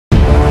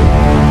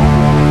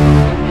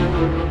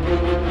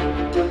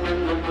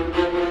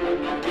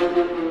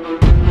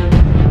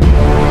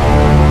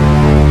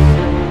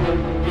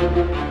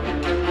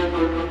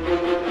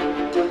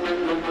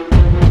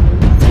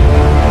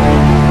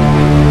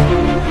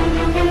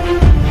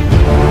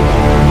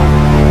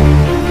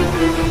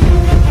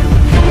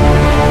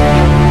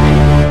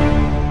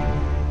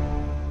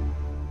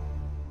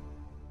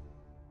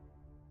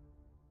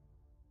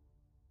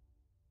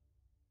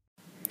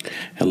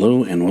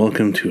and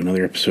welcome to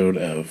another episode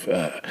of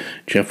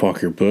Jeff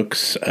Walker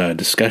Books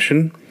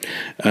discussion.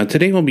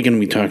 Today we're going to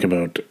be talking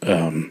about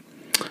a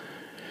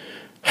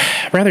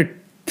rather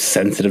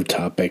sensitive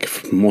topic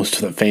for most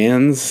of the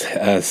fans,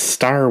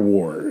 Star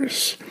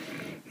Wars.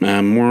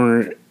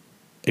 More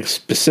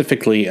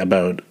specifically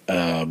about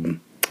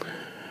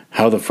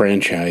how the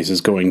franchise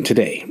is going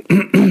today.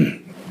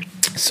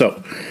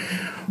 So,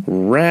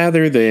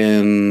 rather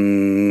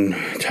than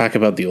talk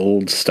about the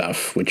old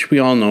stuff, which we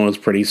all know is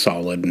pretty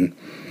solid, and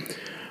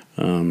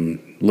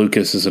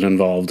Lucas isn't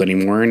involved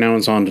anymore, and now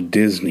it's on to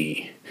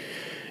Disney.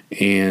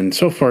 And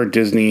so far,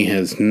 Disney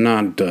has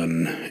not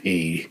done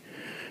a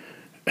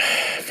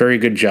very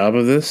good job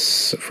of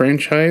this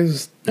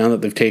franchise now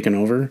that they've taken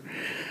over.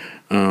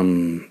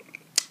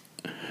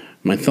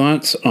 My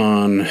thoughts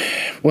on,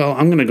 well,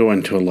 I'm going to go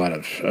into a lot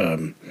of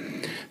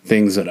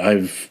things that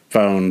I've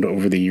found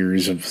over the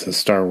years of the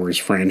Star Wars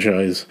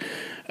franchise,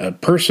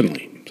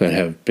 personally, that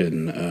have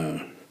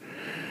been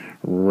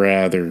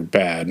rather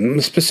bad,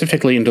 and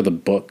specifically into the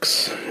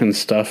books and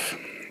stuff.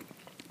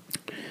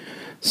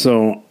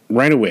 So,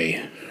 right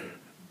away,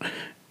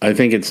 I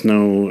think it's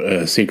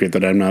no secret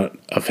that I'm not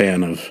a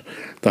fan of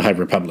the High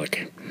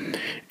Republic.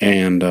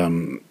 And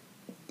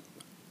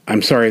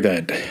I'm sorry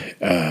that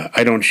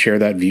I don't share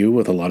that view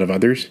with a lot of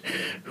others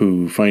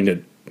who find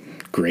it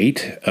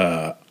great.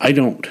 I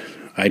don't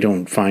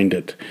find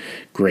it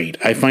great.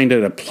 I find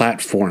it a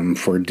platform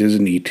for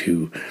Disney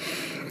to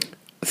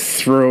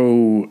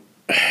throw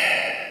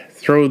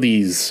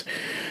these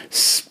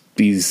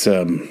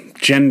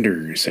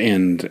genders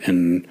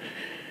and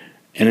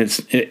it's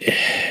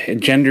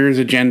genders,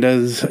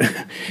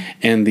 agendas,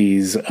 and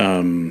these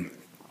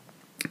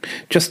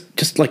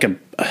just like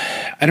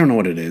I don't know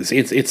what it is.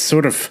 It's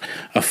sort of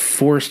a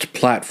forced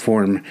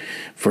platform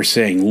for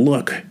saying,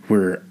 look,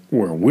 we're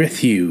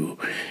with you.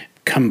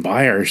 Come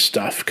buy our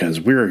stuff because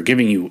we're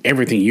giving you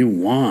everything you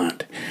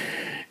want.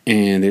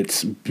 And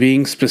it's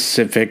being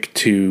specific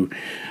to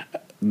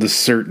the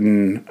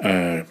certain,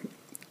 I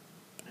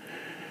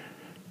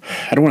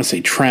don't want to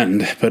say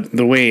trend, but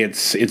the way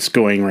it's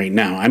going right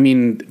now. I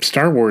mean,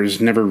 Star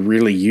Wars never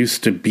really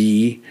used to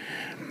be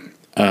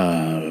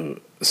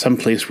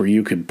someplace where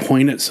you could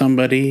point at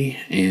somebody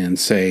and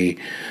say,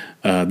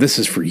 this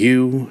is for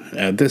you.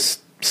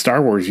 This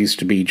Star Wars used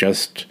to be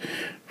just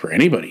for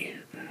anybody.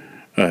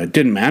 It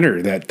didn't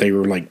matter that they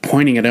were like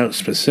pointing it out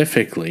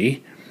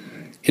specifically.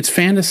 It's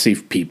fantasy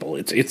people.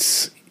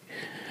 It's.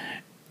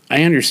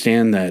 I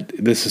understand that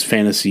this is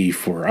fantasy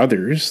for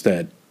others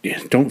that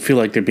don't feel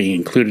like they're being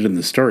included in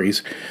the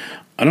stories.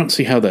 I don't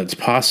see how that's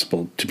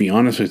possible, to be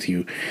honest with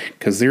you,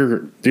 because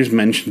there's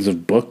mentions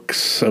of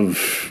books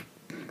of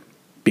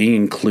being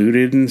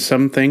included in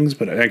some things,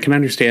 but I can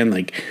understand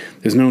like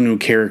there's no new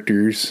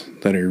characters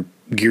that are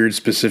geared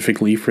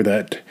specifically for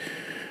that.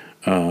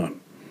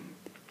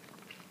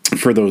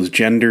 For those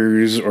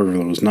genders or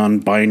those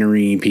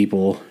non-binary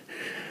people,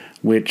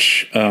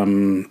 which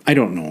I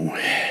don't know.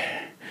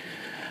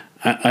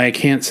 I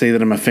can't say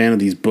that I'm a fan of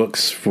these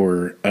books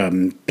for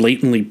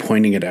blatantly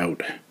pointing it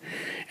out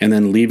and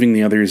then leaving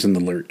the others in the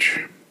lurch.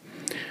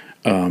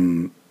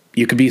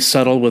 You could be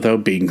subtle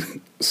without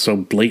being so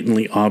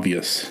blatantly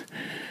obvious.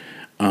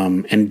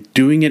 And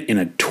doing it in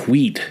a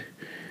tweet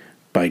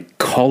by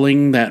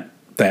calling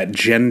that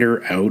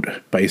gender out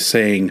by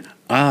saying,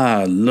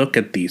 look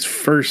at these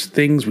first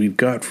things we've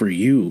got for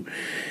you.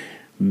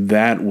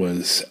 That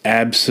was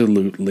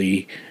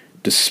absolutely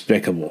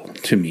despicable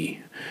to me.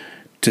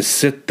 To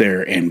sit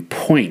there and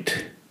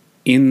point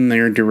in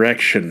their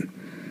direction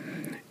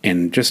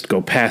and just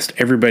go past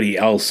everybody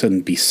else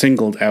and be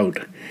singled out.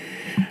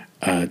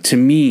 To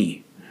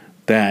me,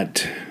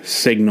 that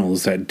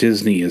signals that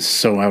Disney is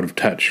so out of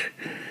touch.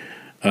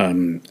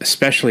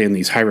 Especially in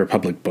these High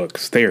Republic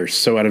books. They are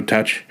so out of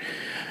touch.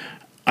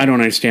 I don't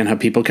understand how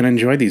people can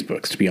enjoy these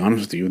books, to be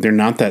honest with you. They're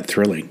not that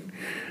thrilling.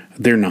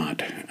 They're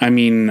not. I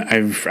mean,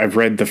 I've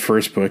read the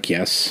first book,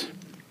 yes,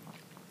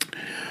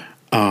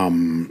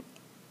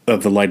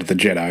 of The Light of the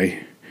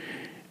Jedi,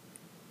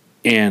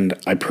 and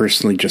I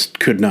personally just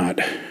could not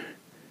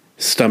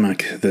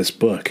stomach this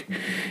book.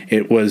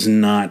 It was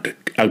not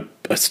a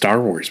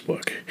Star Wars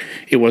book.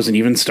 It wasn't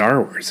even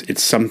Star Wars.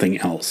 It's something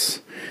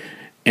else.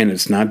 And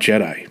it's not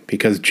Jedi,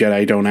 because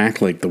Jedi don't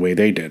act like the way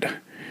they did.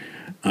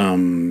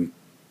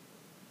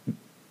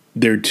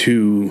 They're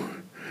too,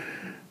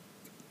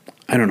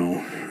 I don't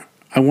know,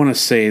 I want to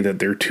say that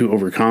they're too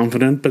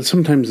overconfident, but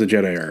sometimes the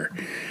Jedi are.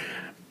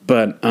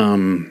 But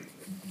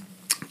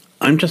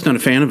I'm just not a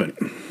fan of it.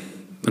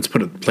 Let's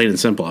put it plain and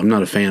simple. I'm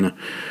not a fan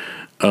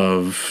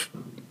of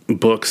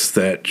books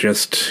that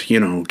just,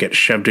 get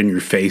shoved in your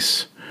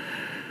face.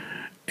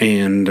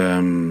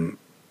 And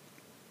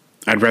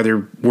I'd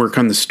rather work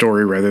on the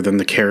story rather than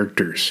the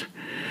characters.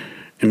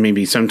 And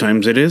maybe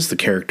sometimes it is the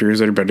characters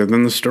that are better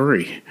than the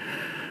story.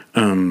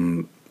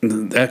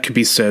 That could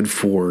be said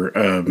for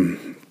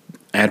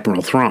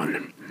Admiral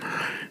Thrawn,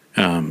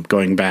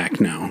 going back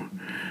now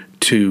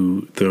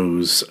to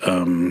those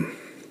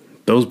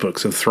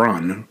books of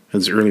Thrawn,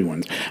 his early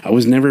ones. I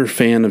was never a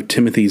fan of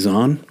Timothy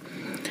Zahn.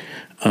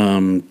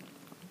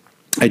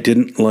 I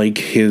didn't like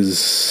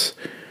his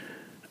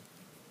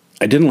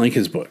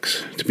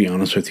books, to be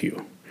honest with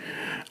you.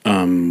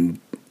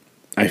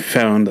 I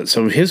found that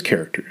some of his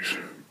characters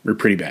were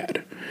pretty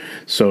bad.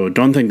 So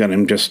don't think that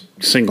I'm just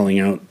singling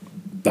out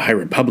the High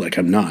Republic.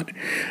 I'm not.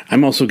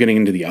 I'm also getting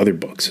into the other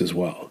books as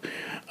well.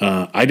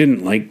 I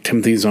didn't like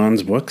Timothy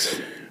Zahn's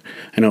books.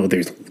 I know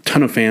there's a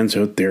ton of fans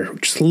out there who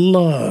just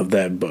love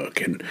that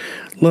book and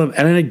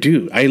I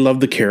do. I love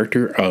the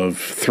character of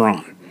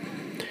Thrawn.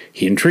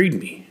 He intrigued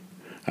me.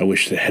 I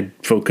wish they had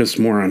focused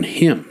more on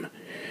him.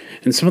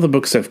 And some of the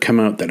books that have come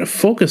out that have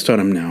focused on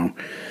him now,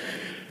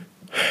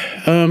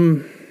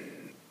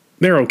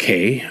 they're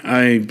okay.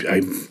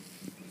 I'm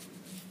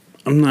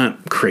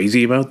not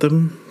crazy about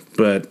them,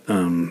 but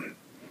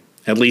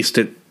at least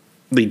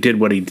they did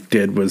what he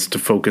did was to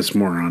focus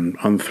more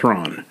on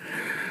Thrawn.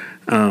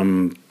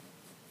 And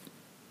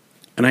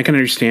I can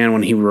understand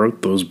when he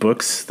wrote those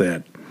books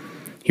that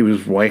he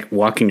was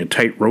walking a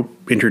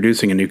tightrope,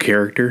 introducing a new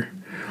character,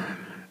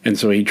 and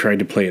so he tried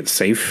to play it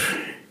safe.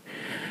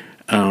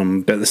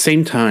 But at the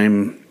same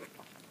time,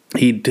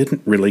 he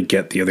didn't really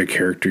get the other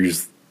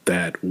characters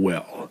that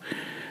well.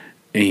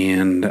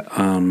 And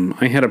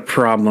I had a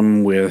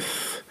problem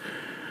with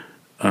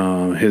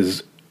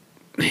his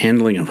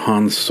handling of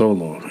Han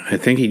Solo. I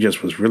think he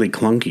just was really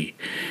clunky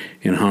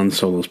in Han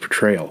Solo's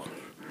portrayal.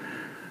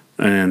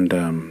 And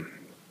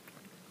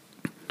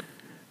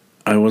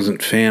I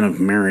wasn't a fan of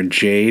Mara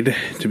Jade,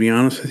 to be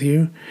honest with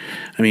you.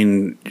 I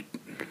mean,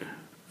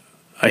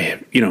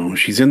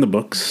 she's in the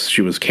books.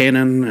 She was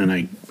canon, and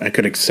I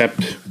could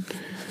accept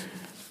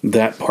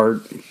that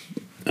part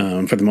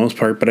for the most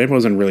part, but I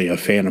wasn't really a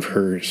fan of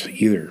hers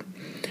either.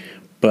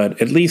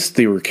 But at least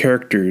they were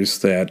characters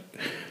that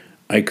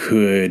I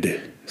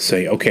could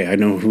say, okay, I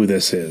know who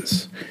this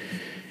is.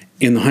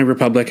 In the High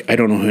Republic, I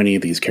don't know who any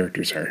of these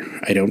characters are.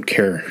 I don't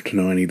care to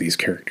know any of these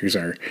characters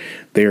are.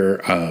 They're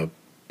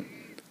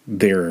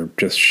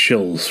just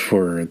shills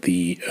for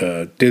the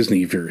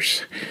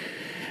Disneyverse.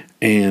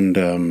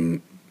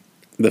 And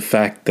the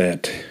fact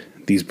that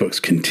these books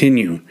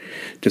continue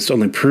just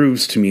only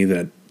proves to me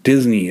that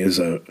Disney is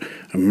a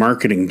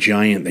marketing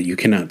giant that you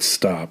cannot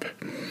stop.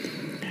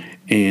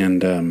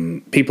 And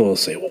people will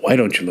say, well, why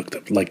don't you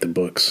like the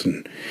books?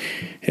 And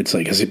it's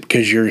like, is it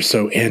because you're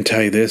so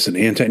anti this and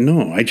anti...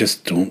 No, I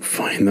just don't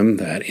find them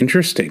that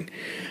interesting.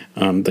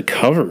 The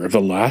cover of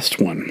the last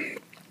one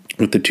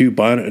with the two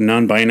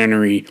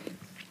non-binary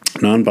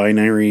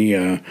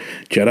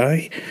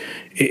Jedi,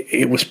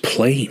 it was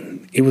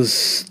plain. It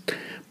was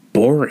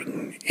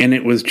boring. And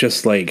it was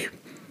just like,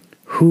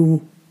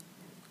 who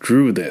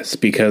drew this?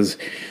 Because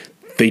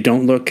they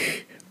don't look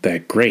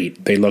that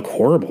great. They look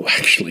horrible,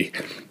 actually.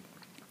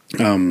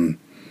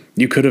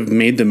 You could have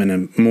made them in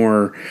a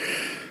more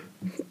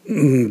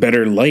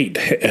better light,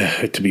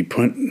 to be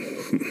put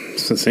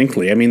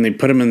succinctly. I mean, they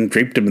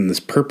draped them in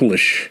this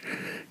purplish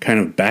kind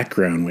of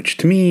background, which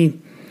to me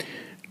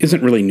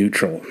isn't really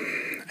neutral.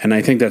 And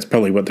I think that's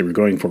probably what they were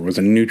going for, was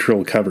a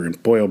neutral cover.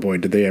 And boy, oh boy,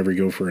 did they ever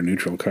go for a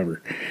neutral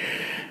cover.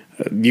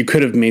 You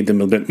could have made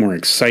them a bit more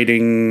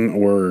exciting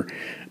or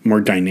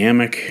more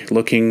dynamic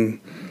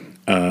looking.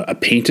 A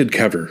painted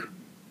cover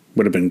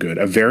would have been good.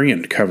 A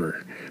variant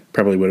cover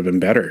probably would have been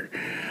better.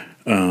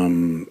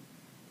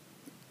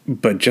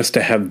 But just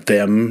to have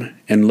them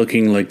and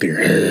looking like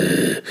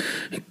they're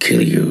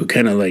kill you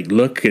kind of like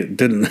look, it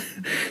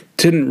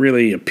didn't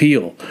really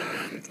appeal.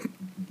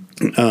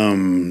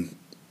 And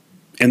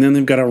then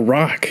they've got a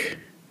rock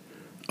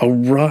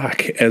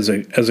as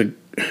a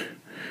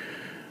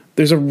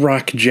there's a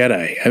rock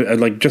Jedi,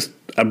 like just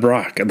a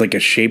rock, like a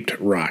shaped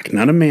rock,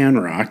 not a man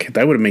rock.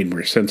 That would have made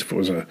more sense if it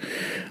was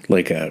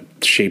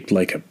shaped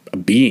like a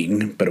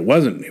being, but it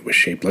wasn't. It was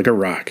shaped like a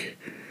rock.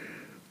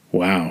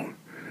 Wow.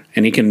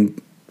 And he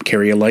can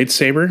carry a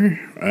lightsaber?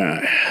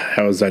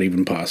 How is that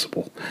even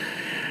possible?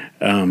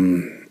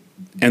 And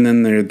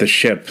then the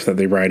ship that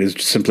they ride is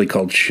simply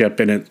called Ship,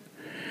 and it.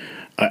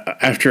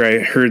 After I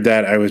heard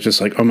that, I was just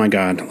like, oh my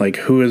God, like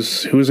who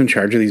is in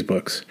charge of these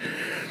books?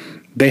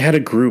 They had a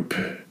group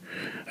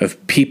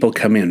of people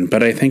come in,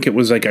 but I think it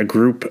was like a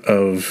group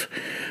of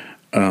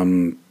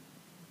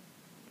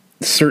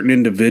certain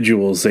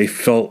individuals they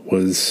felt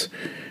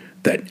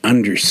that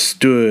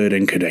understood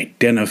and could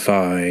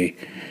identify,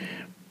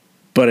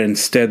 but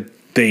instead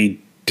they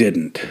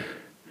didn't.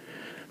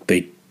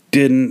 They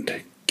didn't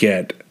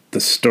get the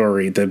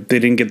story. They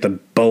didn't get the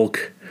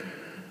bulk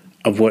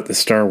of what the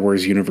Star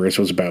Wars universe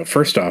was about.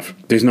 First off,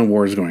 there's no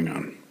wars going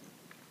on.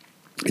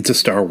 It's a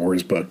Star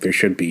Wars book. There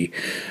should be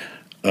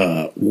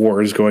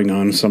wars going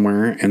on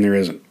somewhere, and there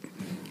isn't.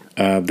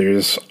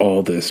 There's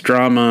all this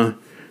drama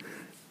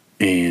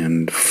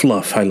and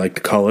fluff, I like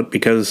to call it,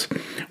 because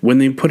when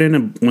they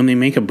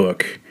make a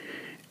book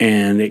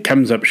and it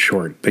comes up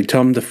short, they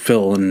tell them to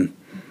fill in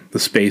the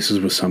spaces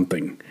with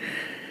something.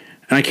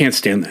 And I can't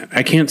stand that.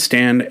 I can't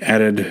stand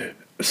added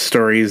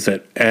stories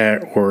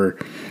or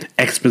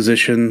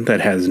exposition that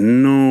has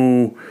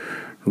no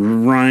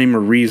rhyme or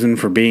reason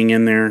for being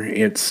in there.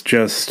 It's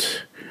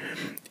just,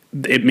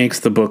 it makes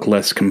the book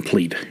less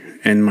complete.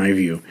 in my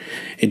view.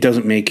 It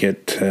doesn't make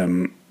it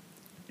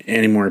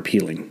any more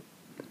appealing.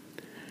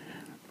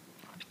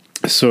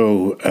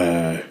 So,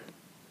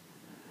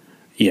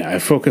 yeah, I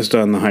focused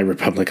on the High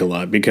Republic a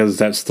lot because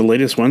that's the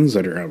latest ones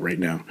that are out right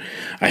now.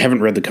 I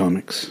haven't read the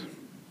comics.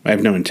 I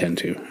have no intent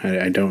to.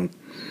 I don't.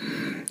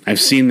 I've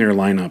seen their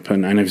lineup,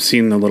 and I've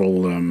seen the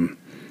little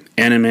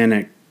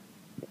animanic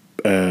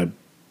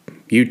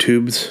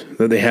YouTubes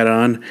that they had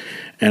on,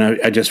 and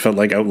I just felt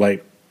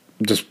like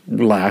just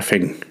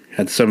laughing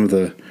at some of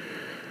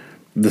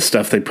the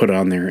stuff they put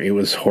on there. It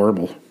was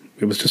horrible.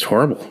 It was just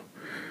horrible.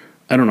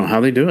 I don't know how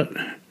they do it.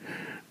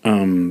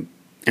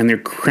 And they're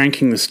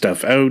cranking the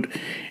stuff out,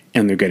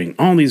 and they're getting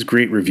all these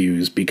great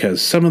reviews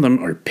because some of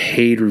them are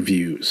paid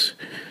reviews.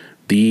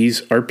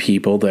 These are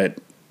people that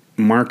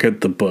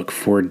market the book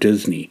for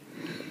Disney.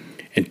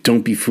 And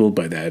don't be fooled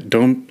by that.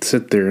 Don't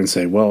sit there and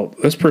say, well,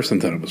 this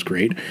person thought it was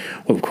great.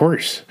 Well, of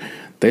course,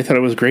 they thought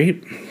it was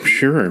great.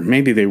 Sure,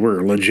 maybe they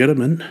were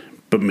legitimate,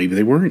 but maybe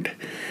they weren't.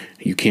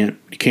 You can't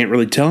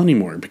really tell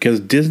anymore because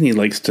Disney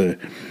likes to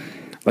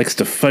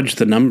fudge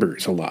the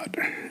numbers a lot.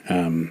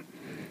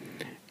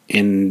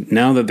 And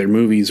now that their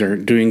movies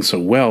aren't doing so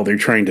well, they're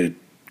trying to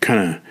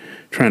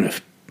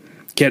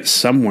get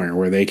somewhere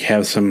where they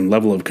have some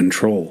level of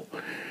control.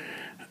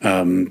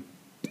 The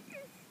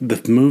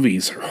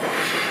movies are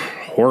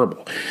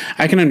horrible.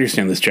 I can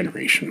understand this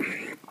generation.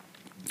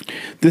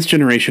 This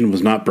generation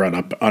was not brought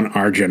up on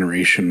our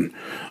generation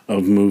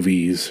of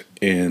movies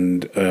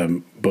and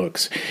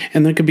books.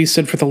 And that could be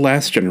said for the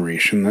last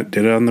generation that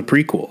did it on the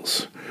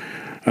prequels.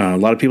 A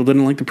lot of people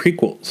didn't like the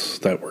prequels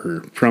that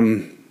were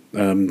from...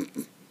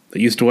 that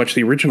used to watch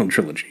the original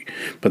trilogy.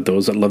 But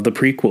those that love the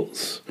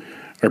prequels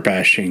are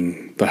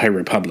bashing the High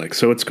Republic.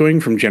 So it's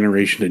going from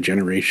generation to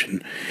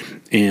generation.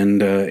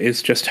 And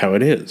it's just how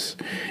it is.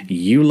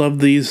 You love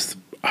these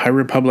High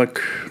Republic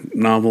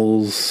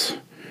novels,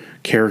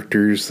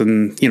 characters,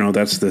 and,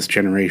 that's this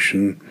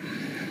generation.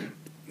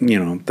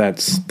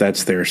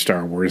 That's their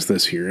Star Wars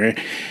this year.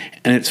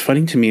 And it's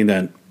funny to me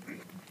that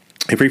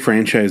every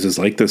franchise is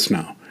like this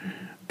now.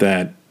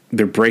 That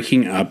they're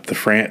breaking up the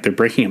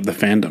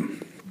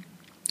fandom.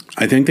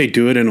 I think they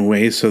do it in a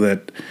way so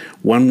that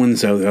one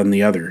wins out on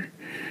the other.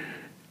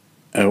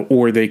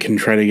 Or they can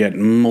try to get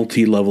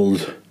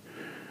multi-leveled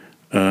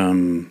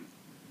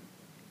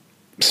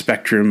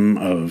spectrum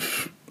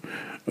of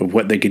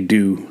what they could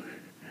do.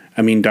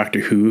 I mean,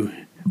 Doctor Who,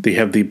 they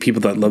have the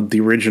people that love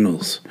the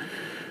originals.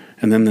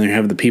 And then they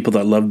have the people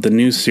that loved the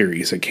new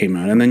series that came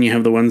out. And then you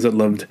have the ones that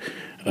loved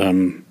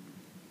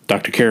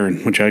Dr.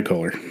 Karen, which I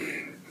call her.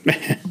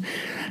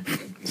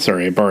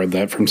 Sorry, I borrowed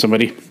that from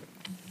somebody.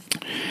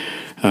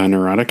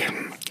 Neurotic.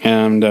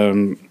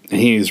 And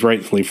he's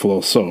rightfully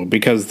so,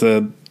 because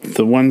the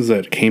ones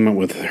that came out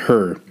with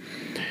her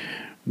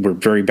were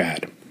very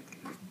bad.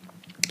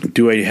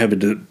 Do I have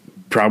a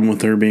problem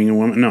with her being a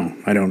woman? No,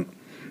 I don't.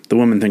 The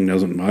woman thing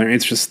doesn't bother me.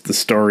 It's just the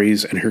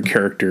stories and her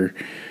character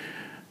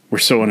were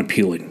so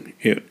unappealing.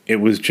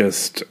 It was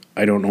just,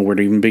 I don't know where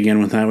to even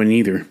begin with that one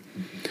either.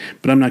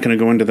 But I'm not going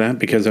to go into that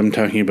because I'm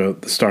talking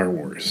about the Star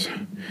Wars.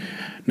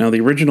 Now,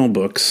 the original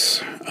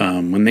books,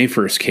 when they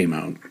first came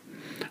out,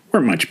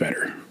 weren't much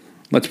better.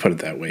 Let's put it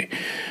that way.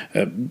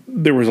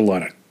 There was a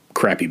lot of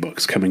crappy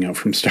books coming out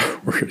from Star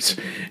Wars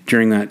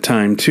during that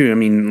time, too. I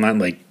mean, not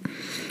like...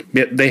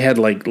 They had,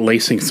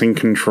 licensing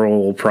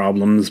control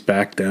problems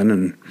back then,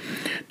 and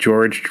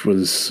George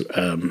was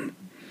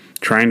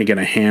trying to get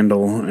a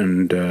handle,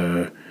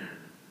 and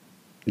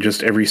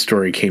just every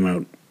story came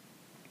out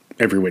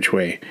every which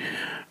way.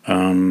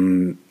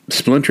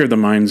 Splinter of the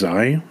Mind's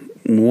Eye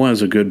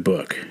was a good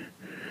book.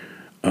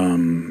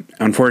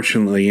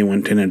 Unfortunately, it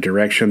went in a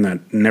direction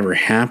that never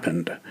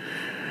happened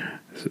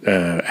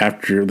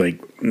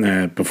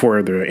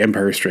before The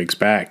Empire Strikes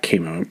Back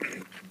came out.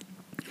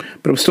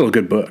 But it was still a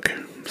good book.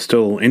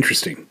 Still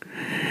interesting.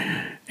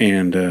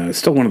 And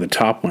still one of the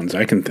top ones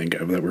I can think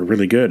of that were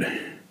really good.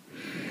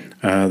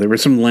 There were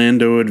some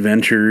Lando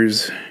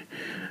adventures.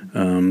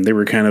 They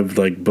were kind of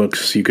like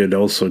books you could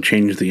also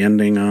change the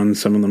ending on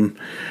some of them.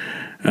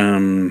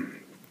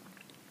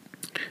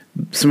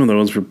 Some of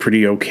those were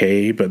pretty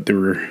okay, but they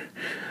were...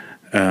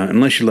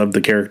 unless you loved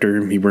the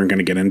character, you weren't going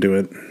to get into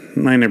it.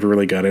 I never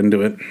really got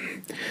into it.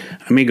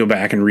 I may go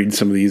back and read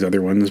some of these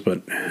other ones,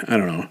 but I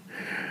don't know.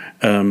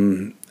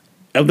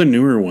 Of the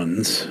newer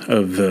ones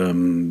of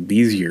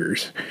these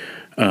years,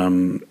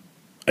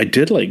 I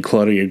did like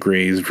Claudia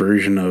Gray's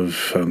version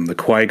of the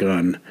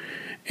Qui-Gon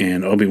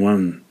and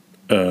Obi-Wan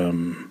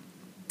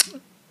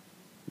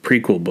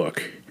prequel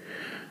book,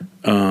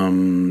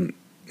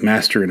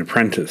 Master and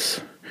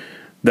Apprentice.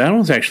 That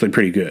was actually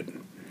pretty good.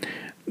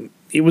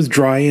 It was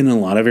dry in a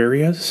lot of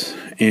areas,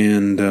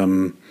 and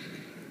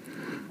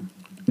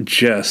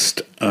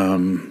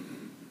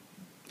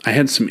I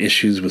had some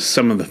issues with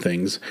some of the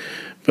things,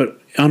 but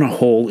on a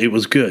whole, it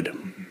was good.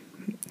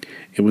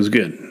 It was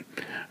good.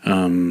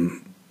 I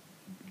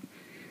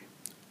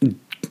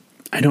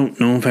don't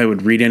know if I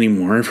would read any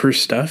more of her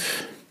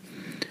stuff.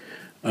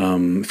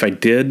 If I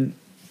did,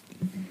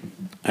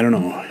 I don't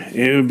know.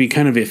 It would be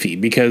kind of iffy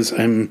because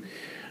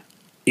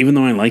even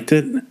though I liked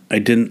it, I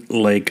didn't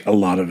like a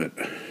lot of it.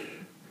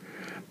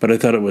 But I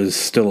thought it was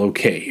still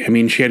okay. I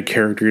mean, she had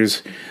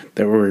characters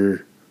that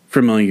were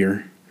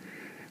familiar,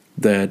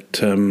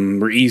 that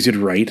were easy to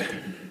write,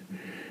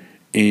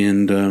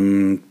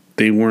 and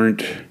they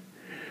weren't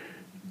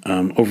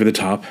over the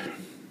top.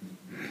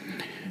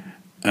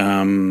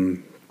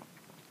 And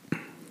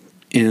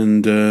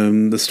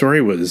the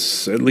story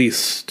was at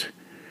least,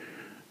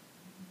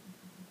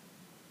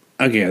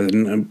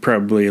 again,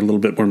 probably a little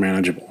bit more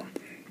manageable.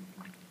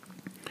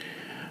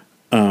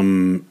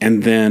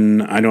 And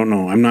then, I don't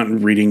know, I'm not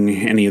reading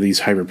any of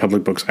these High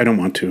Republic books. I don't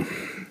want to.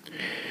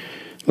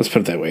 Let's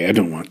put it that way. I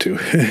don't want to.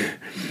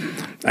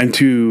 I'm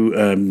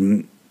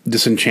too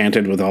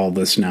disenchanted with all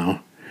this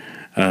now.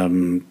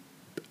 I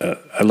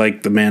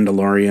like the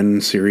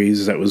Mandalorian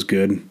series. That was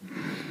good.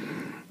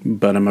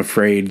 But I'm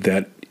afraid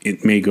that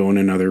it may go in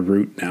another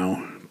route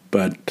now.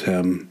 But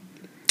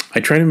I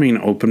try to remain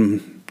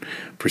open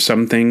for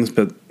some things,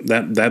 but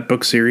that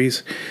book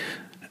series,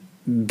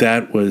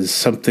 that was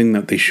something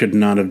that they should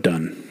not have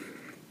done.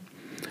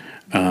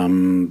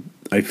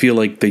 I feel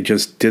like they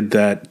just did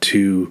that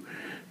to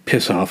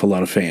piss off a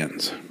lot of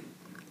fans,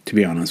 to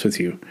be honest with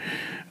you.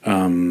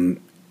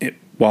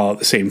 While at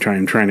the same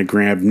time trying to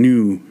grab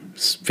new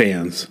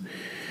fans.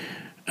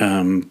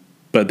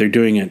 But they're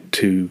doing it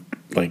to,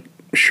 like,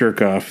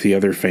 shirk off the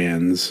other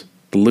fans,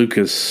 the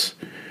Lucas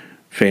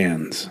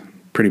fans,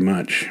 pretty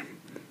much.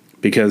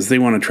 Because they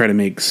want to try to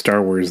make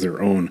Star Wars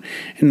their own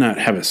and not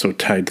have it so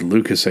tied to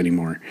Lucas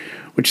anymore,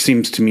 which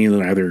seems to me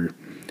rather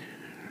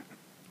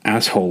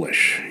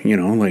asshole-ish. You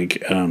know,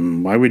 like,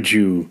 why would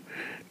you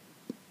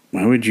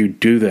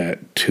do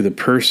that to the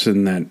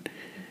person that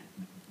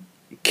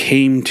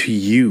came to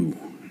you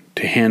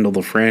to handle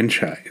the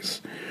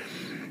franchise?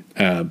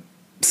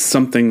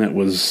 Something that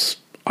was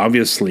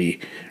obviously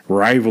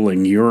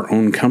rivaling your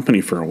own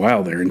company for a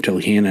while there until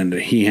he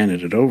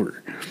handed it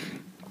over.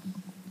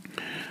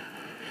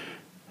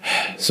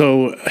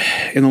 So,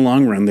 in the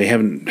long run, they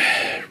haven't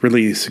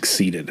really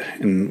succeeded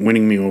in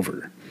winning me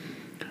over.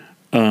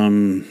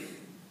 I'm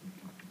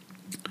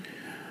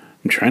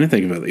trying to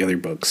think about the other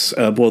books.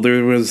 Well,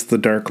 there was The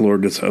Dark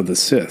Lord of the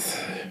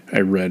Sith I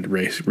read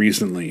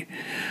recently.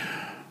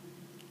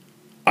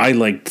 I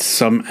liked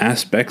some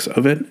aspects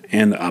of it,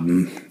 and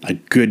a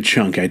good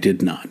chunk I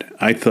did not.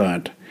 I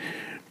thought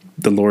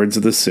The Lords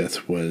of the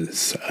Sith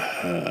was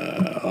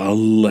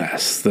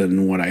less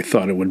than what I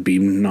thought it would be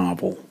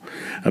novel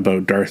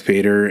about Darth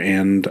Vader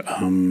and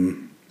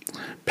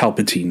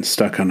Palpatine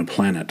stuck on a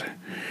planet,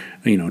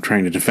 you know,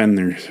 trying to defend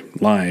their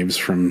lives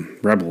from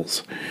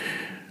rebels,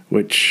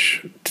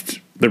 which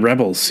the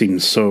rebels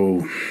seemed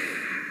so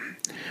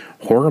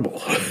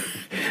horrible.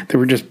 They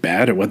were just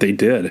bad at what they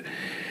did.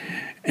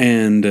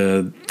 And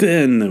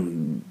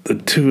then the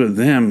two of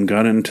them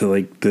got into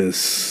like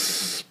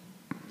this,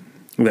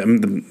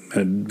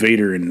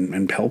 Vader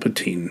and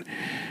Palpatine.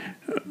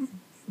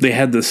 They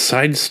had this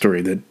side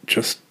story that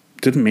just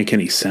didn't make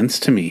any sense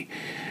to me.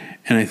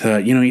 And I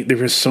thought, you know, there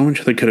was so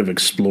much they could have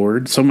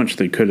explored, so much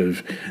they could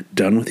have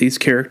done with these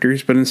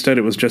characters, but instead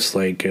it was just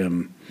like, I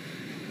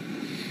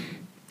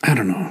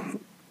don't know.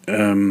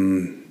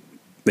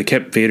 They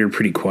kept Vader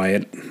pretty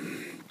quiet.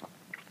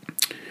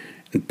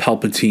 And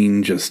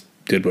Palpatine just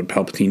did what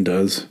Palpatine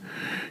does,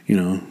 you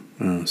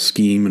know,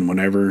 scheme and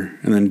whatever.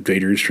 And then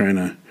Vader's trying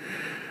to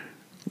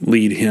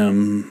lead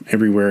him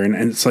everywhere. And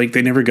it's like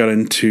they never got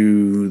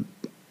into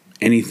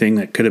anything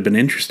that could have been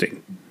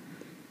interesting.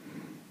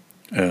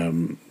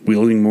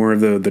 Wielding more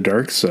of the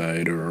dark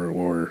side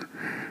or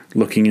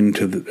looking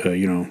into the,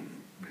 you know,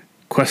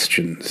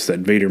 questions that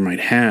Vader might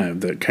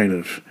have that kind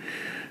of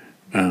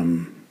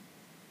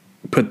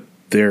put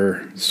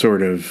their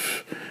sort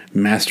of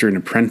master and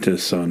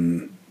apprentice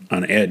on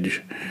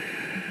edge.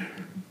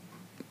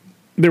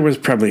 There was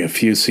probably a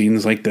few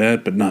scenes like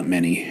that, but not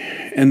many.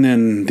 And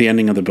then the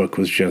ending of the book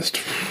was just,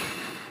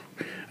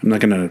 I'm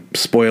not going to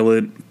spoil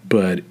it,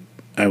 but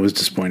I was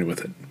disappointed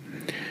with it.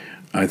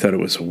 I thought it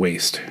was a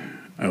waste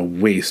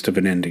of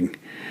an ending.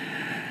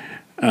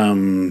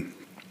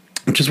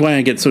 Which is why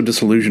I get so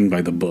disillusioned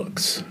by the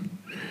books.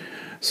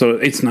 So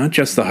it's not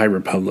just the High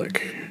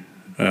Republic.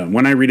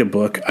 When I read a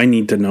book, I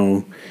need to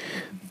know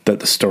that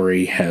the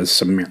story has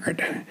some merit.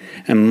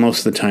 And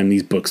most of the time,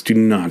 these books do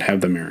not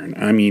have the merit.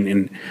 I mean,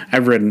 and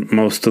I've read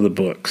most of the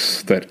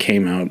books that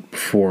came out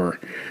before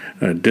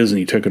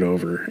Disney took it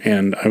over,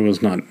 and I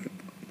was not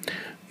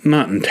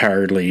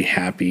entirely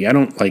happy. I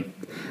don't like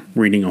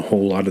reading a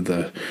whole lot of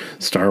the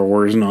Star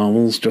Wars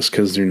novels just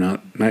because they're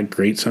not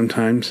great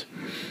sometimes.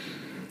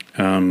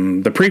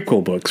 The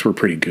prequel books were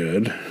pretty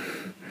good.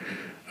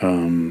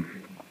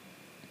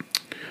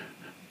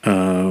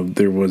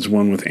 There was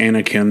one with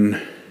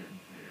Anakin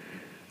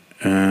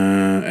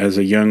as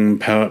a young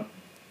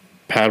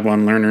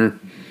Padawan learner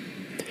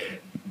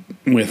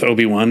with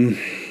Obi-Wan.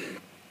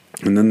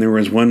 And then there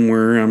was one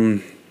where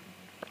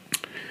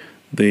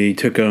they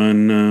took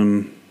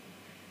on...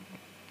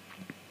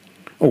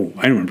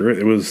 I remember it.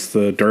 It was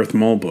the Darth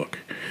Maul book.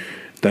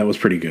 That was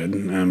pretty good.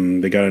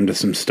 They got into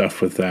some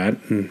stuff with that.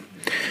 And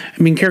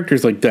I mean,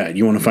 characters like that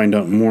you want to find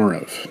out more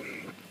of.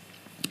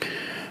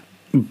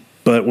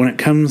 But when it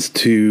comes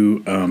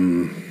to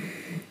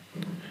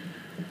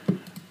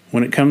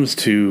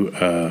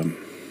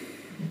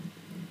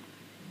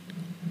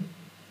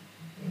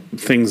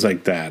things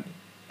like that,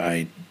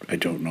 I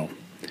don't know.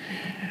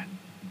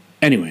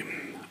 Anyway,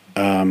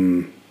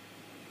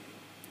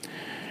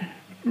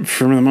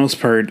 for the most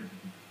part,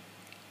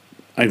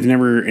 I've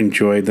never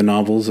enjoyed the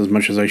novels as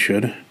much as I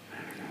should.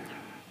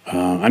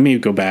 I may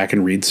go back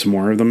and read some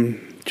more of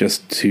them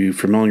just to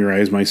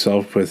familiarize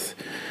myself with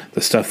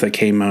the stuff that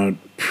came out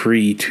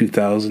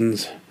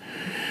pre-2000s.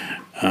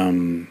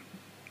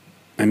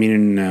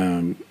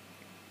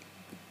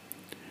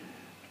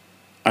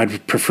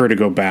 I'd prefer to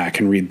go back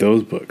and read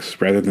those books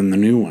rather than the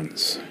new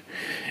ones.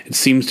 It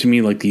seems to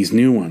me like these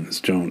new ones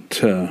don't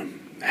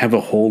have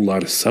a whole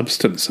lot of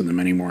substance in them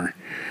anymore.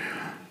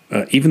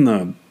 Even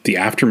the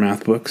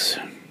Aftermath books,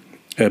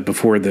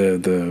 before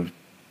the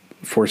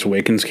Force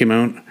Awakens came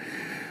out,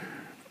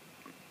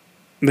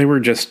 they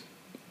were just...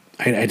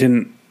 I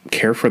didn't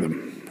care for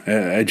them.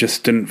 I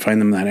just didn't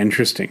find them that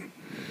interesting.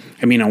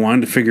 I mean, I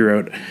wanted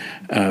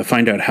to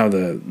find out how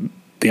the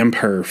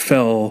Empire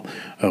fell,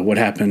 what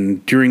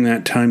happened during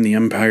that time the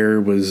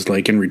Empire was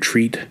like in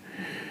retreat.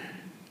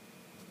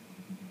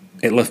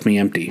 It left me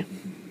empty.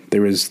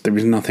 There was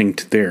nothing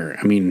there.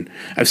 I mean,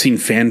 I've seen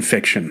fan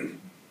fiction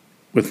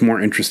with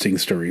more interesting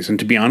stories, and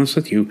to be honest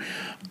with you,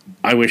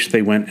 I wish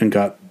they went and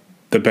got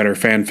the better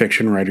fan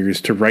fiction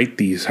writers to write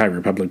these High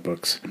Republic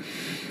books,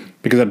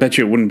 because I bet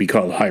you it wouldn't be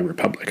called High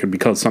Republic. It'd be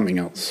called something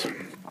else.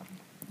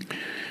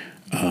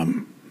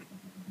 And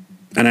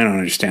I don't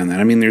understand that.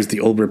 I mean, there's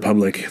the Old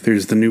Republic,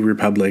 there's the New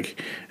Republic,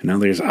 and now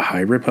there's a High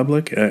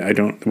Republic.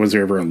 Was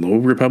there ever a Low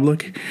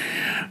Republic?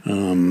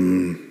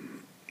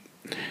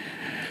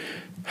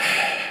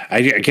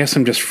 I guess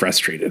I'm just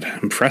frustrated.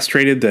 I'm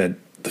frustrated that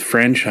the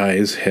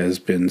franchise has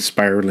been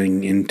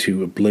spiraling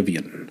into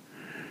oblivion.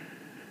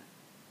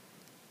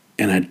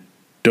 And I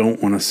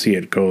don't want to see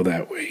it go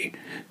that way.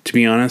 To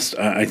be honest,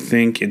 I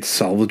think it's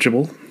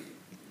salvageable.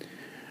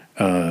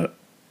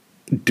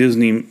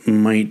 Disney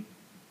might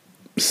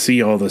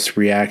see all this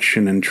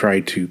reaction and try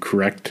to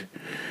correct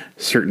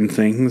certain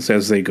things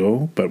as they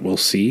go, but we'll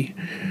see.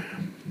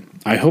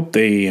 I hope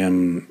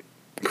they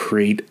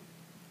create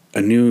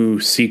a new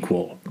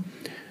sequel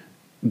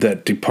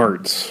that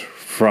departs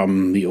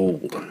from the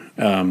old.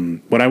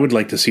 What I would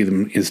like to see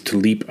them is to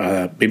leap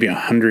maybe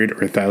 100 or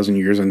 1,000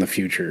 years in the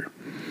future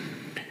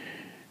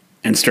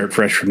and start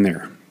fresh from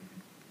there.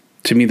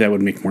 To me, that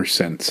would make more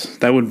sense.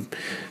 That would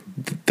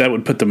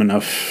put them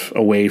enough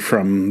away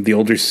from the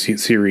older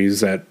series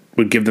that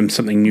would give them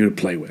something new to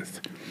play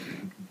with.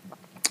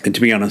 And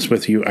to be honest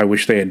with you, I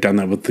wish they had done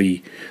that with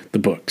the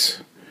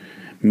books.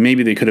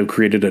 Maybe they could have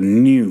created a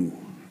new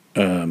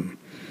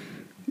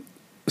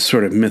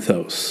sort of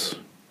mythos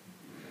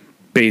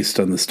based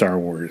on the Star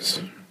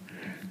Wars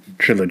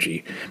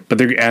trilogy. But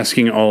they're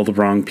asking all the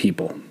wrong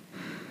people.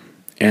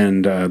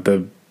 And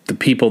the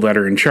people that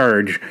are in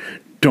charge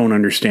don't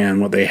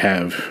understand what they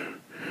have.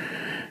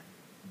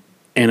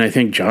 And I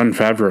think Jon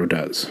Favreau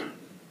does.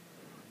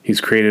 He's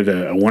created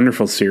a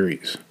wonderful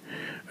series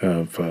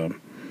of...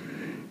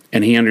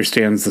 and he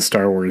understands the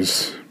Star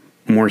Wars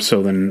more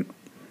so than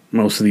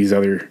most of these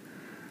other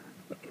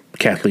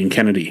Kathleen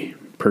Kennedy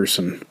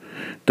person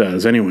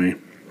does. Anyway,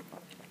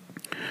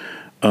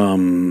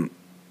 so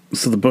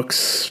the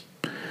book's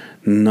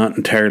not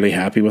entirely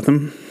happy with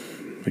them.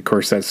 Of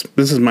course, this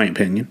is my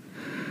opinion.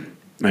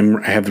 I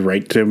have the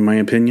right to my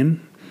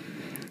opinion.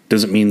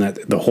 Doesn't mean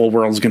that the whole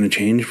world's going to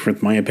change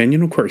with my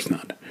opinion. Of course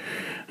not.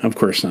 Of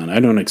course not. I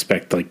don't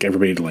expect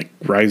everybody to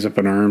rise up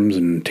in arms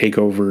and take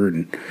over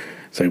and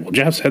say, well,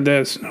 Jeff said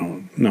this.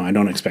 No, I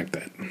don't expect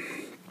that.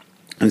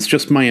 It's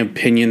just my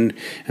opinion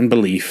and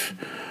belief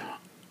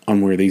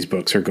on where these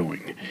books are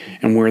going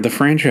and where the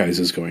franchise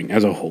is going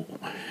as a whole.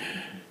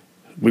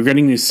 We're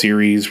getting new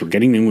series. We're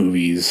getting new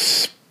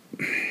movies.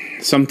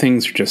 Some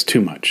things are just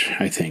too much,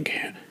 I think.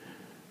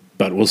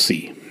 But we'll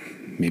see.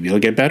 Maybe it'll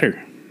get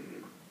better.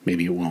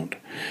 Maybe it won't.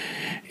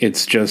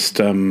 It's just,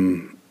 I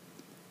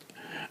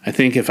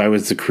think if I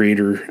was the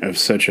creator of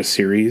such a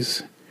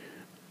series,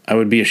 I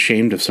would be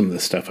ashamed of some of the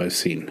stuff I've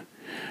seen.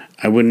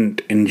 I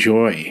wouldn't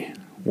enjoy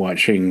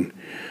watching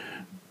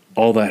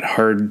all that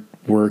hard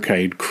work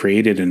I'd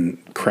created in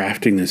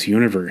crafting this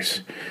universe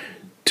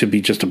to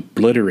be just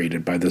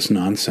obliterated by this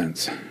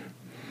nonsense.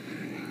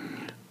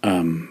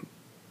 In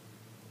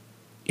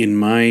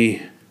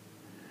my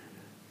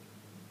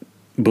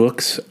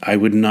books, I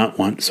would not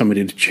want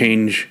somebody to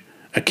change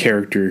a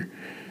character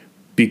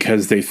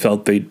because they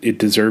felt it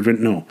deserved it.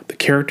 No, the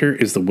character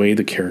is the way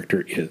the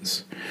character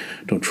is.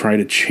 Don't try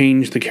to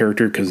change the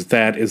character because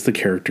that is the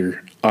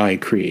character I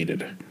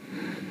created.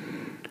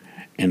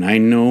 And I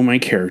know my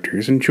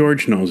characters, and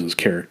George knows his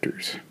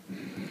characters.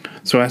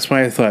 So that's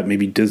why I thought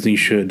maybe Disney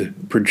should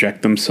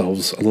project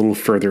themselves a little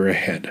further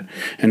ahead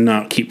and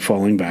not keep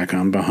falling back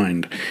on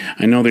behind.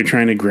 I know they're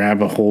trying to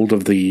grab a hold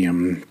of the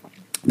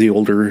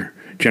older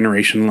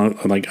generation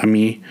like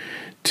me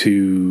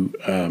to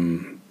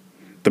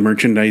the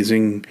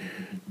merchandising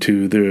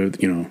to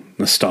the,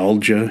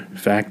 nostalgia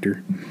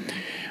factor.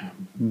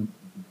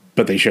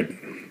 But they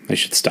shouldn't. They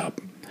should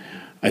stop.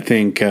 I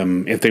think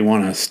if they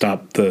want to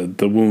stop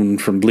the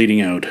wound from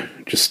bleeding out,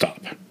 just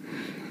stop.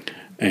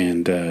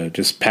 And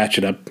just patch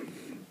it up,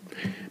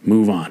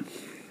 move on.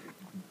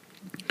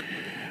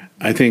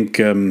 I think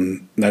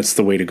that's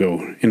the way to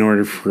go in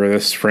order for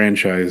this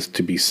franchise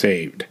to be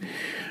saved.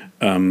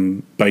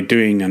 By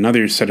doing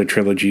another set of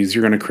trilogies,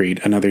 you're going to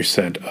create another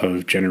set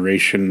of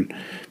generation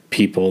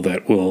people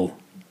that will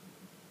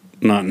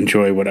not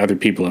enjoy what other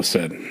people have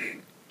said.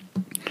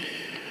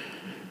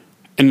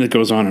 And it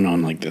goes on and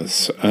on like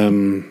this.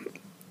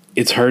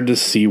 It's hard to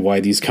see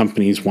why these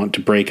companies want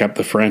to break up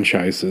the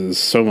franchises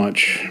so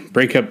much,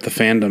 break up the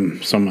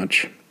fandom so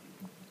much.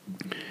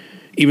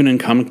 Even in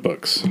comic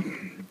books,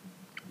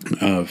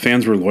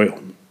 fans were loyal.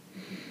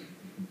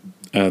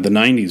 The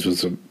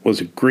 90s was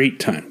a great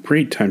time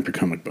for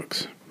comic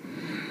books.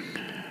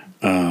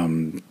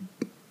 So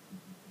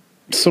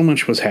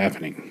much was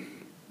happening.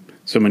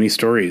 So many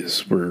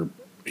stories were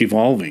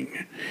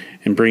evolving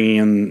and bringing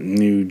in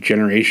new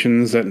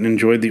generations that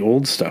enjoyed the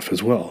old stuff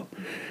as well.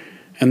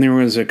 And there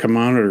was a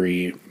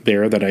camaraderie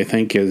there that I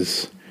think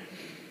is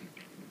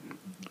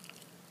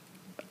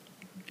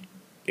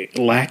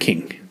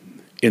lacking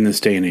in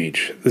this day and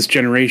age. This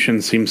generation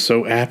seems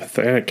so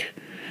apathetic.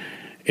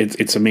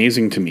 It's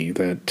amazing to me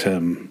that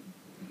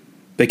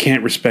they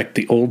can't respect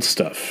the old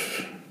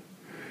stuff.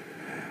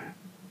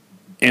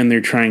 And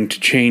they're trying to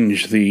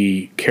change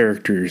the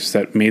characters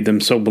that made them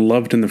so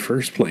beloved in the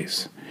first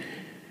place.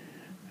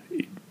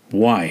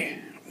 Why?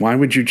 Why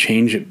would you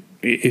change it?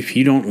 If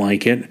you don't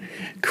like it,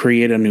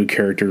 create a new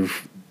character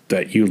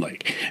that you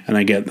like. And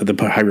I get that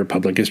the High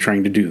Republic is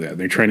trying to do that.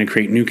 They're trying to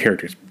create new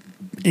characters.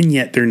 And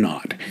yet they're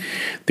not.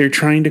 They're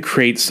trying to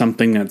create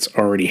something that's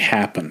already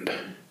happened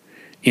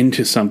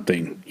into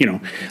something,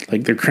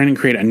 like they're trying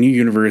to create a new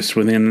universe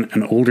within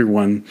an older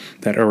one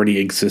that already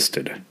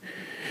existed.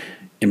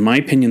 In my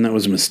opinion, that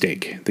was a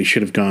mistake. They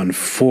should have gone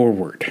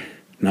forward,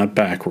 not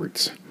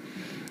backwards.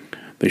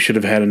 They should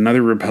have had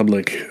another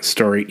Republic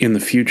story in the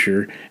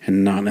future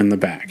and not in the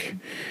back.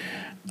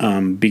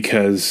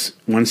 Because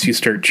once you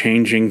start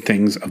changing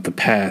things of the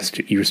past,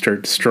 you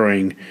start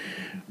destroying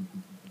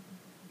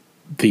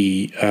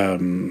the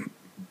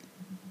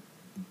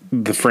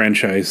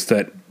franchise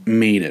that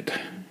made it.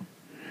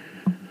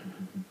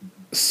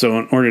 So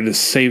in order to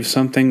save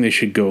something, they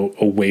should go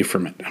away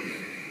from it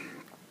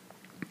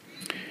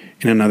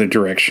in another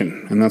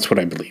direction. And that's what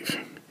I believe.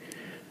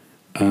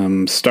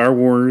 Star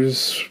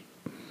Wars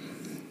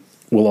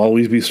will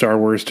always be Star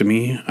Wars to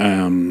me.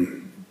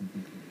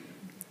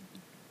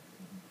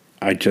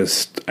 I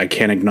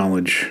can't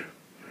acknowledge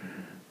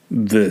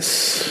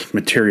this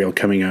material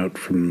coming out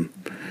from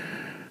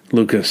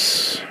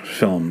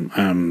Lucasfilm.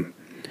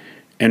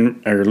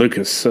 Or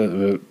Lucas,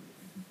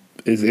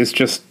 it's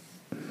just,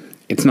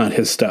 it's not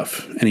his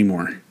stuff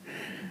anymore.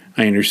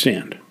 I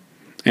understand.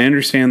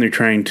 They're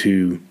trying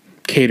to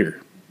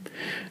cater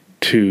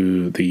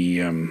to the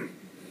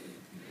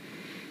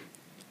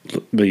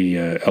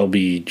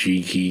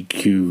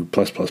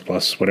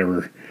LBGQ+++,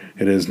 whatever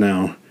it is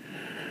now.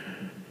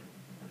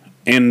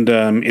 And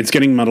it's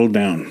getting muddled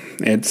down.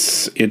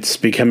 It's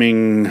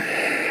becoming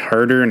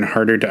harder and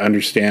harder to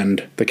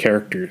understand the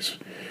characters.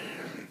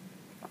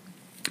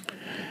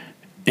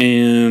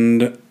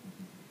 And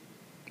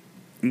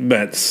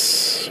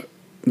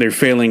they're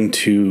failing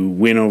to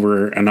win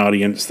over an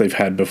audience they've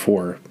had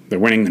before. They're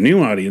winning the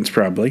new audience,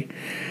 probably,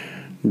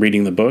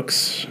 reading the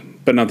books,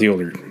 but not the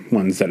older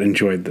ones that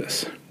enjoyed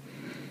this.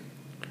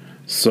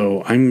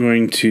 So I'm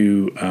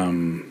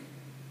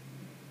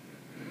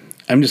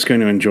just going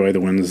to enjoy the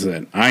ones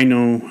that I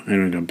know. I'm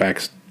going to go back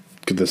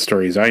to the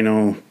stories I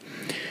know.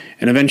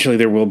 And eventually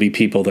there will be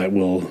people that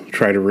will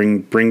try to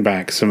bring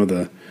back some of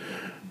the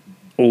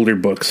older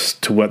books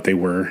to what they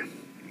were,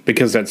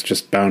 because that's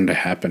just bound to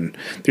happen.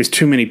 There's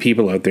too many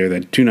people out there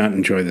that do not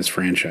enjoy this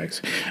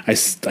franchise.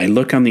 I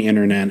look on the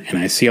internet and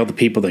I see all the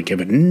people that give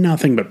it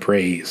nothing but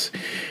praise.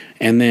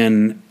 And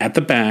then at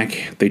the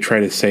back, they try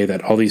to say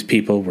that all these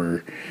people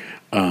were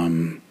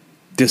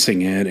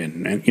dissing it.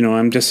 And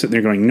I'm just sitting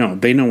there going, no,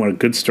 they know what a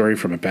good story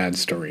from a bad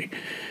story.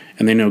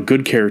 And they know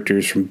good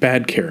characters from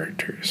bad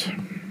characters.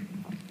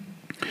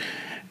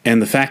 And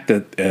the fact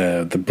that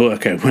the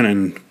book, I went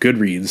on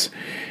Goodreads,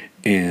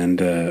 and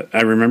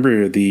I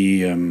remember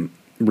the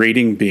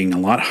rating being a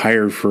lot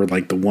higher for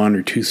like the 1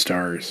 or 2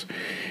 stars.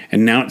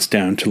 And now it's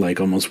down to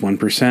like almost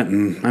 1%.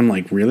 And I'm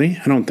like, really?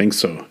 I don't think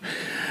so.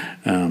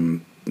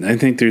 I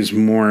think there's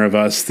more of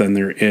us than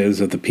there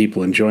is of the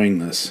people enjoying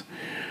this.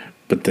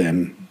 But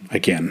then,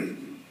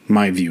 again,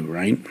 my view,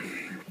 right?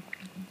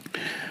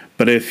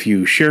 But if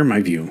you share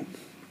my view,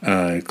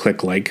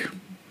 click like,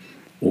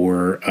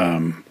 or,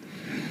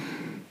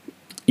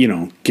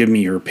 give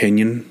me your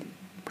opinion.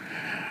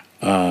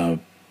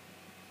 On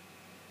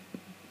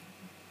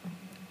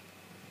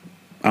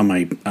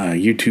my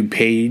YouTube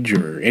page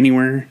or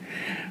anywhere.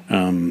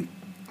 I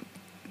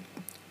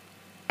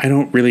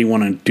don't really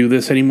want to do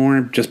this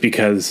anymore just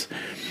because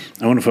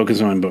I want to focus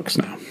on my books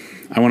now.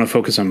 I want to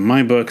focus on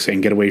my books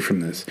and get away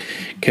from this,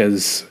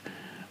 because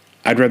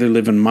I'd rather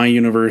live in my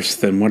universe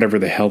than whatever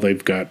the hell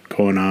they've got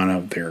going on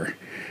out there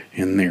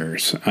in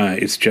theirs.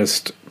 It's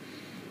just,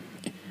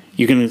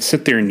 you can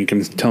sit there and you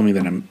can tell me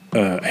that I'm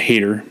a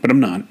hater, but I'm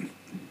not.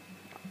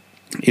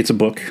 It's a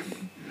book.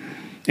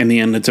 In the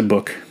end, it's a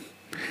book.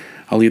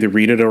 I'll either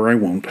read it or I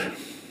won't.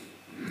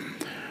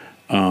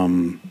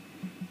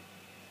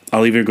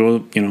 I'll either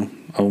go,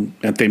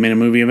 if they made a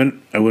movie of it,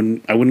 I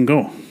wouldn't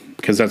go,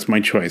 because that's my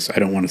choice. I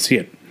don't want to see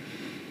it.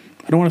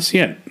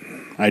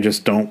 I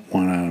just don't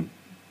want to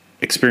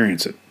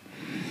experience it,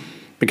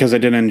 because I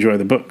didn't enjoy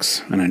the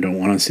books and I don't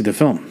want to see the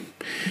film.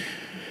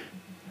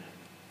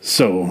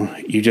 So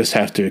you just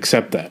have to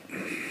accept that.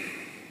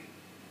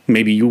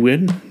 Maybe you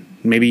would.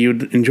 Maybe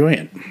you'd enjoy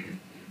it.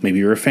 Maybe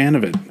you're a fan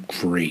of it.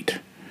 Great.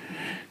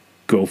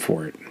 Go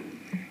for it.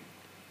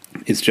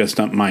 It's just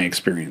not my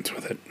experience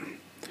with it.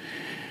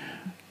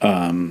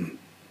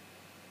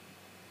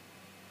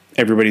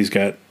 Everybody's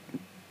got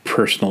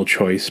personal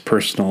choice,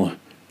 personal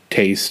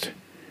taste.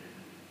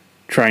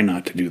 Try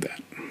not to do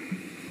that.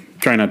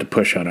 Try not to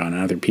push out on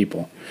other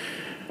people.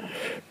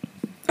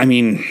 I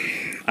mean,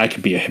 I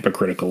could be a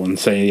hypocritical and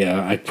say,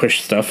 yeah, I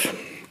push stuff.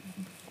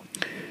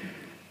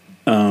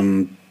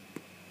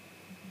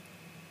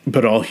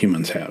 But all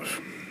humans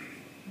have.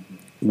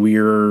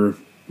 We're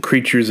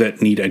creatures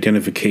that need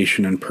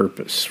identification and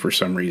purpose for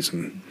some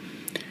reason.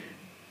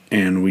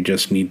 And we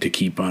just need to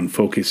keep on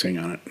focusing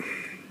on it.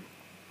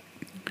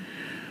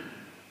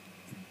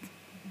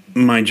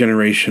 My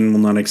generation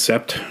will not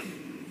accept.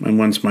 And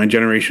once my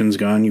generation's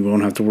gone, you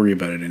won't have to worry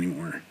about it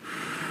anymore.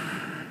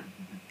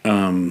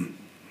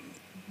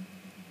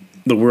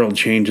 The world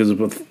changes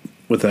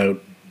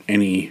without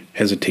any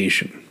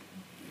hesitation.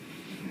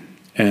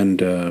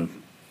 And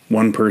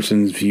one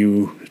person's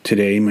view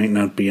today might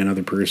not be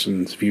another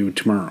person's view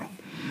tomorrow.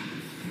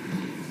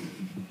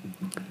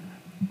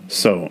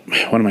 So,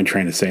 what am I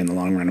trying to say in the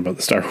long run about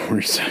the Star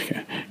Wars?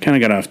 Kind of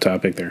got off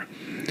topic there.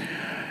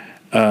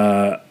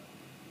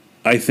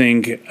 I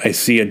think I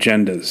see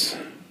agendas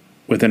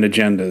within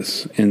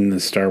agendas in the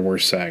Star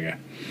Wars saga.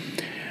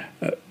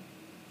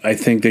 I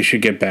think they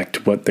should get back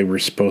to what they were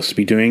supposed to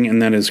be doing,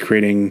 and that is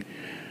creating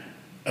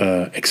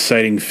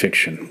exciting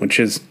fiction, which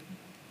is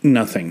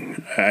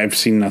nothing. I've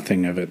seen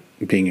nothing of it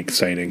being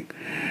exciting.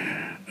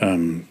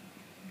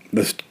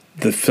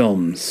 The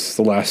films,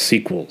 the last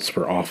sequels,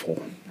 were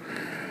awful.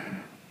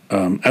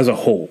 As a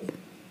whole,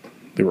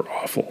 they were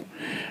awful.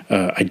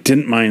 I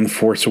didn't mind The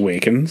Force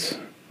Awakens.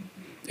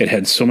 It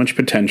had so much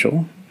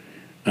potential,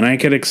 and I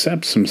could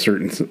accept some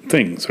certain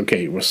things.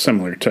 Okay, it was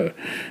similar to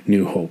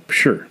New Hope,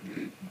 sure.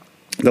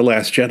 The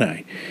Last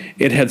Jedi,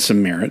 it had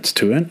some merits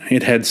to it.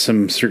 It had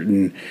some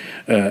certain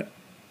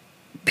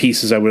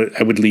pieces I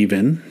would leave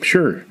in,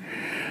 sure.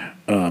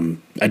 I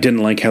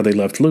didn't like how they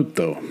left Luke,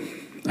 though.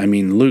 I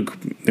mean, Luke,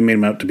 they made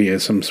him out to be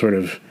some sort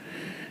of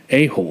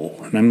a-hole,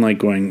 and I'm like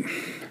going,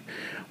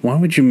 why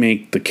would you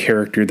make the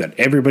character that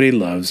everybody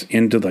loves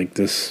into like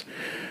this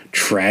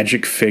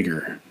tragic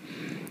figure?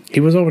 He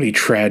was already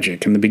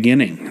tragic in the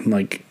beginning.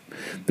 Like,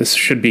 this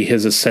should be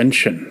his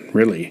ascension,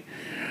 really.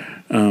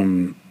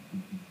 And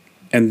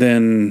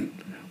then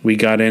we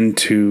got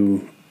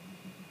into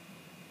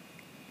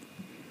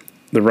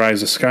The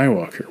Rise of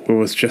Skywalker, where it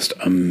was just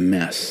a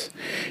mess.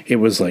 It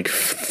was like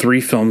 3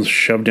 films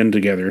shoved in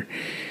together,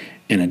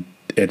 and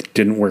it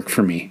didn't work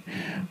for me.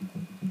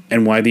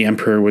 And why the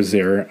Emperor was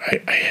there,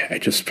 I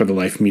just, for the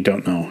life of me,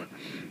 don't know.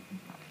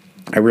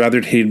 I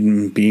rathered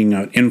him being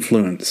an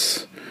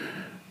influence.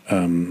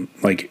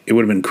 Like, it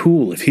would have been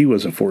cool if he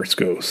was a Force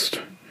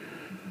ghost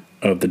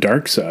of the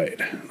dark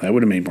side. That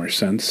would have made more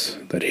sense,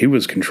 that he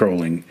was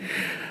controlling,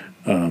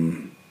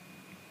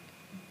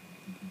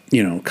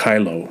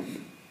 Kylo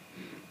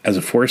as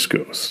a Force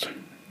ghost,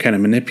 kind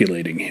of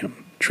manipulating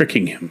him,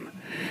 tricking him.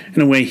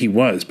 In a way he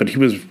was, but he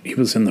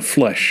was in the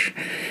flesh.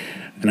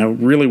 And I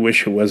really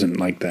wish it wasn't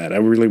like that. I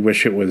really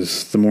wish it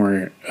was the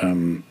more,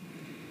 I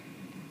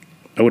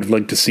would have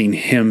liked to seen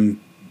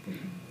him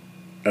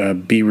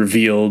be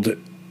revealed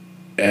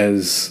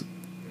as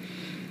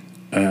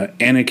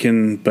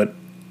Anakin, but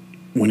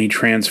when he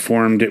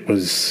transformed,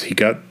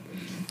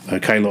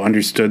 Kylo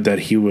understood that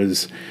he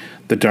was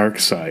the dark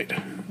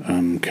side,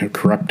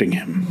 corrupting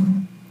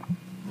him.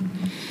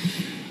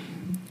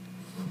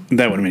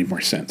 That would have made more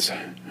sense.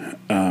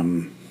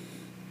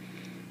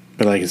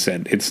 But like I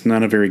said, it's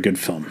not a very good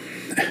film.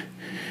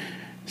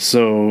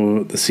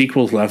 So the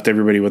sequels left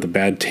everybody with a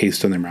bad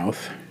taste in their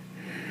mouth.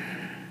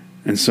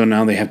 And so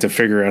now they have to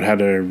figure out how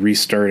to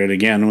restart it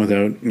again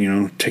without,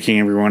 ticking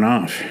everyone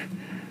off.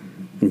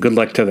 And good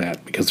luck to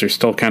that, because they're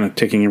still kind of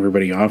ticking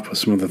everybody off with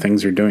some of the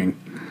things they're doing.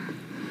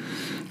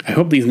 I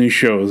hope these new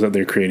shows that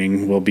they're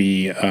creating will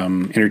be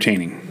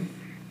entertaining.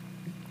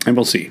 And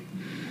we'll see.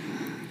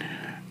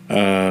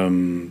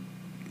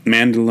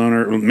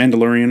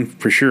 Mandalorian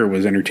for sure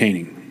was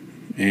entertaining.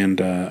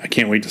 And I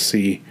can't wait to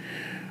see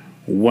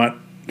what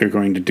they're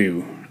going to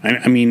do.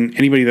 I mean,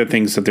 anybody that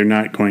thinks that they're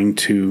not going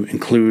to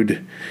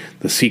include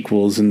the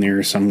sequels in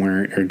there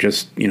somewhere, or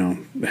just,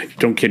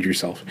 don't kid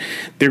yourself.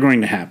 They're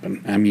going to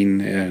happen. I mean,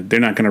 they're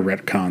not going to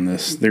retcon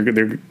this.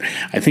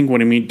 I think what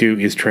I may do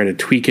is try to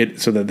tweak it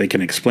so that they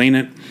can explain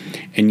it,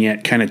 and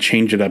yet kind of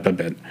change it up a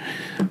bit.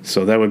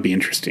 So that would be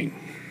interesting.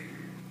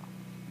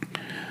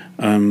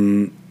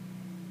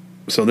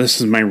 So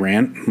this is my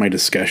rant, my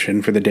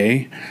discussion for the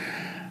day.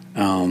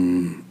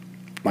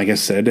 Like I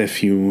said,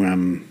 if you,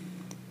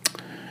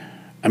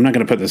 I'm not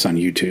going to put this on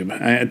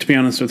YouTube. To be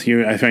honest with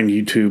you, I find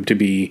YouTube to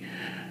be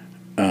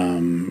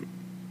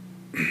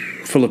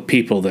full of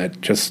people that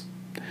just,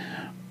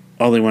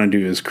 all they want to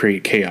do is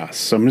create chaos.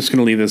 So I'm just going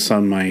to leave this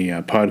on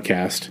my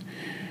podcast.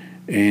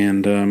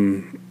 And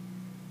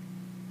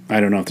I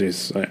don't know if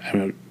there's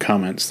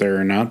comments there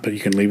or not, but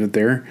you can leave it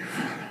there.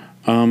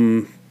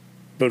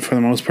 But for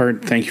the most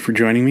part, thank you for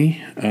joining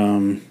me.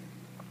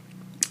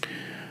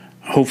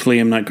 Hopefully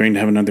I'm not going to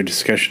have another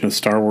discussion of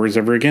Star Wars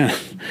ever again.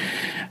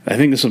 I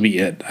think this will be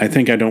it. I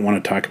think I don't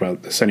want to talk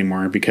about this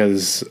anymore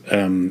because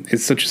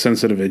it's such a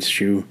sensitive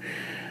issue.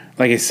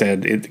 Like I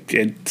said,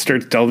 it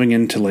starts delving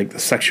into like the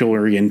sexual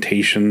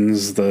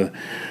orientations, the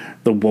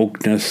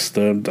wokeness,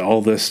 the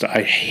all this.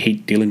 I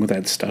hate dealing with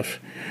that stuff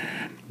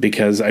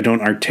because I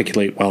don't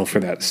articulate well for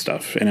that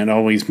stuff, and it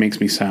always makes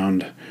me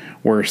sound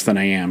worse than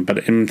I am.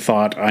 But in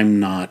thought, I'm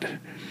not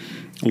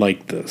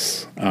like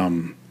this.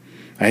 I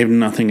have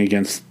nothing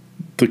against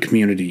the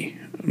community.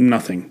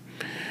 Nothing.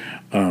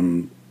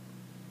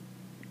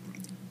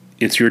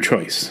 It's your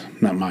choice,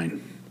 not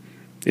mine.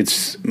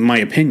 It's my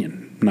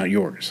opinion, not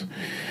yours.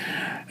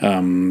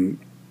 You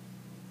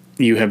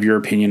have your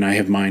opinion, I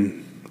have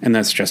mine, and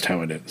that's just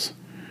how it is.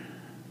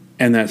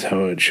 And that's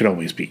how it should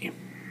always be.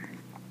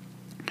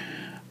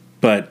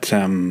 But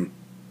I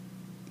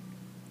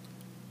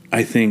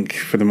think,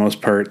 for the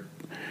most part,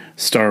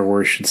 Star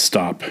Wars should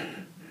stop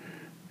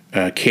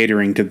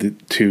catering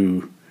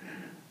to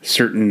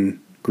certain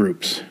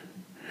groups.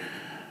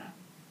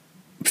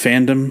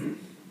 Fandom,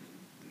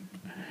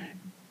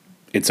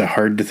 it's a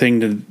hard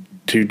thing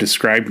to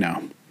describe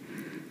now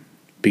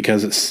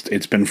because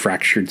it's been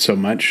fractured so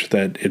much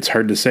that it's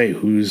hard to say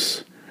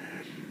who's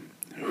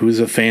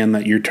a fan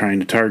that you're trying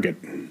to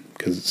target,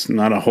 because it's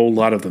not a whole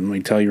lot of them, let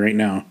me tell you right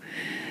now.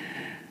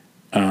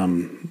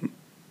 In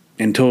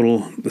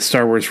total, the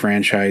Star Wars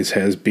franchise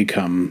has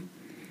become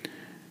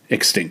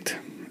extinct,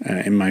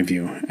 in my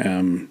view.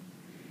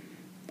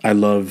 I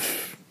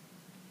love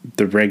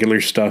the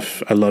regular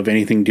stuff. I love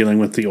anything dealing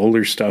with the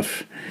older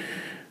stuff.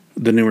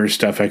 The newer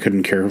stuff I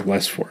couldn't care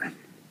less for.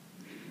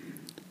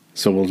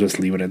 So we'll just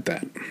leave it at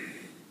that.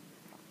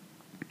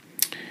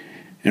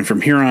 And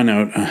from here on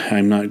out,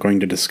 I'm not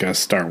going to discuss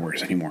Star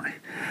Wars anymore.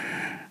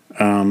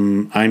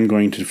 I'm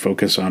going to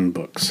focus on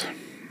books.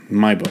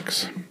 My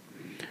books.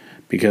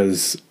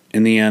 Because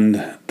in the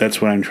end,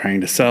 that's what I'm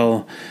trying to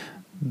sell.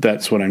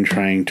 That's what I'm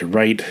trying to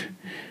write.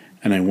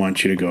 And I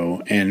want you to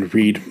go and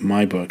read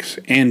my books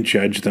and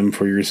judge them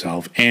for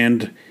yourself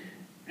and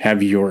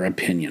have your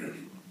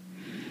opinion.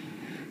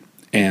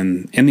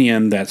 And in the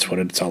end, that's what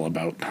it's all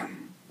about.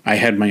 I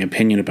had my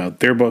opinion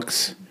about their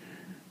books.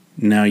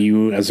 Now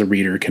you, as a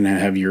reader, can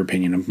have your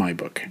opinion of my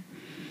book.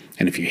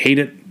 And if you hate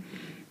it,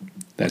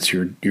 that's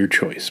your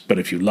choice. But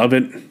if you love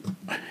it,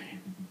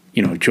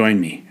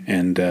 join me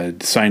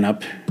and sign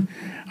up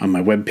on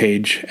my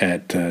webpage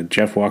at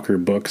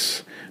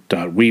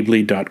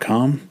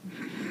jeffwalkerbooks.weebly.com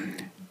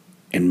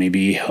and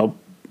maybe help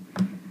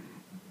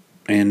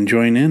and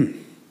join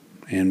in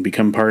and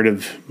become part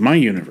of my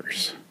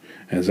universe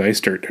as I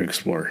start to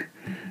explore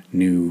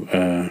new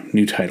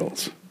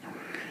titles.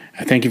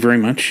 I thank you very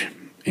much,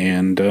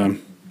 and I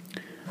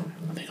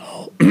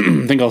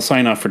think I'll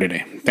sign off for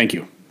today. Thank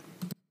you.